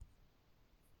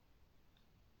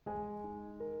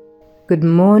Good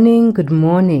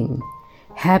morning.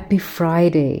 Happy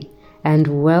Friday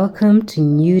and welcome to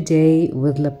New Day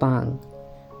with Lepang.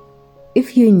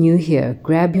 If you're new here,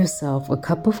 grab yourself a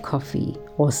cup of coffee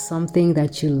or something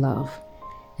that you love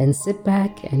and sit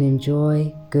back and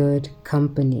enjoy good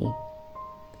company.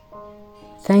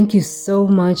 Thank you so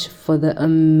much for the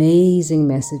amazing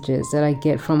messages that I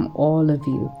get from all of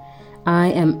you.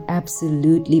 I am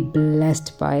absolutely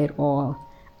blessed by it all.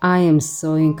 I am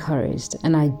so encouraged,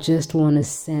 and I just want to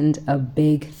send a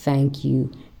big thank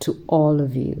you to all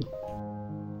of you.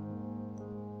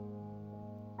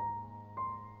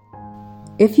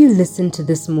 If you listen to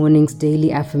this morning's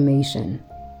daily affirmation,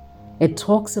 it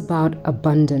talks about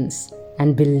abundance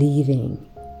and believing.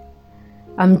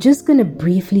 I'm just going to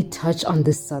briefly touch on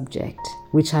this subject,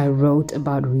 which I wrote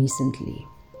about recently.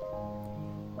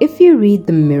 If you read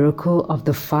the miracle of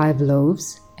the 5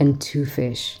 loaves and 2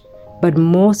 fish, but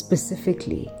more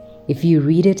specifically, if you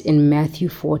read it in Matthew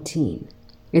 14,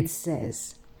 it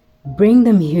says, "Bring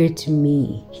them here to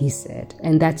me," he said,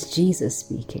 and that's Jesus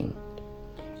speaking.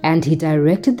 And he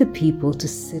directed the people to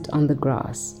sit on the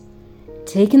grass,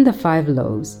 taking the 5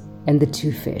 loaves and the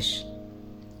 2 fish,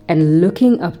 and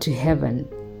looking up to heaven,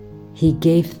 he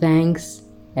gave thanks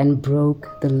and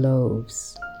broke the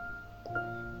loaves.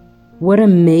 What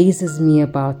amazes me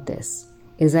about this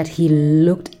is that he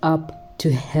looked up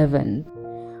to heaven,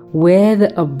 where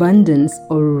the abundance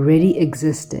already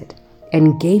existed,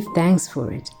 and gave thanks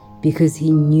for it because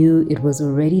he knew it was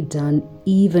already done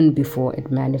even before it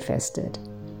manifested.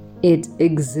 It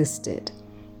existed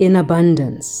in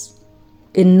abundance,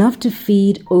 enough to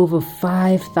feed over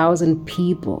 5,000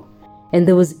 people, and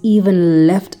there was even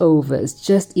leftovers.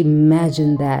 Just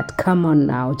imagine that. Come on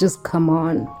now, just come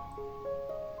on.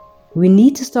 We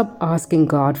need to stop asking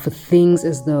God for things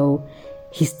as though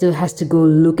he still has to go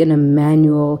look in a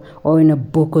manual or in a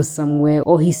book or somewhere,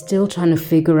 or he's still trying to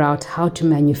figure out how to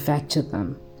manufacture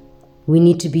them. We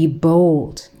need to be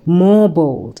bold, more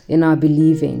bold in our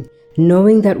believing,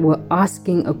 knowing that we're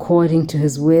asking according to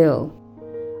his will.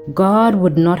 God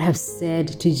would not have said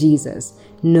to Jesus,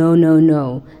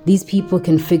 no, these people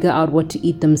can figure out what to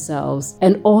eat themselves,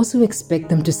 and also expect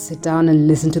them to sit down and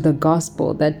listen to the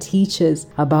gospel that teaches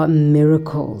about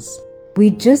miracles. We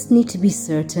just need to be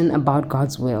certain about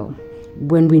God's will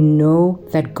when we know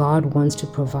that God wants to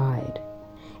provide.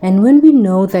 And when we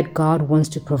know that God wants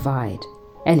to provide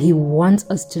and he wants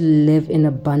us to live in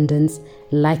abundance,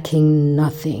 lacking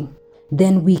nothing,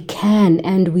 then we can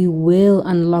and we will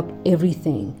unlock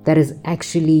everything that is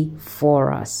actually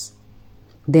for us.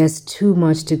 There's too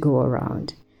much to go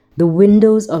around. The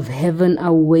windows of heaven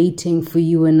are waiting for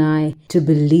you and I to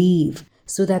believe,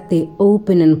 so that they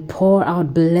open and pour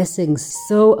out blessings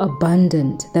so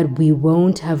abundant that we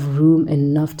won't have room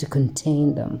enough to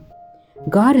contain them.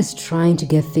 God is trying to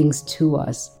get things to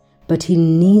us, but he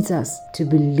needs us to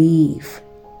believe.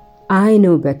 I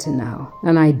know better now,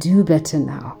 and I do better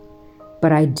now,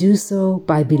 but I do so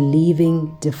by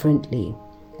believing differently,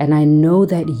 and I know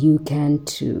that you can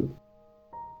too.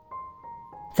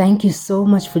 Thank you so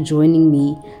much for joining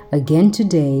me again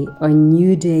today on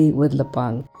New Day with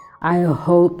Lepang. I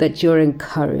hope that you're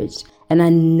encouraged, and I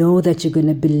know that you're going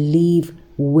to believe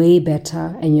way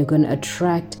better, and you're going to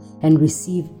attract and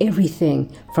receive everything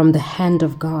from the hand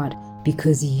of God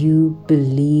because you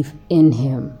believe in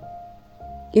him.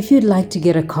 If you'd like to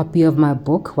get a copy of my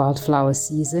book, Wildflower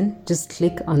Season, just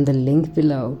click on the link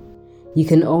below. You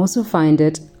can also find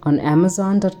it on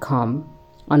Amazon.com,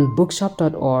 on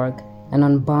bookshop.org, and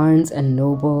on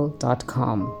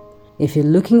barnesandnoble.com. If you're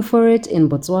looking for it in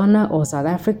Botswana or South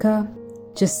Africa,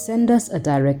 just send us a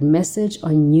direct message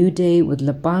on New Day with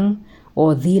Lepang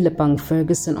or The Lepang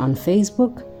Ferguson on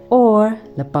Facebook or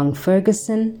Lepang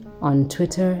Ferguson on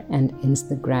Twitter and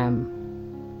Instagram.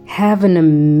 Have an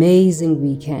amazing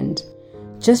weekend.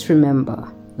 Just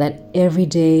remember that every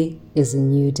day is a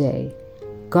new day.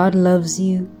 God loves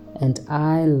you and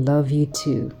I love you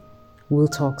too. We'll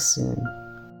talk soon.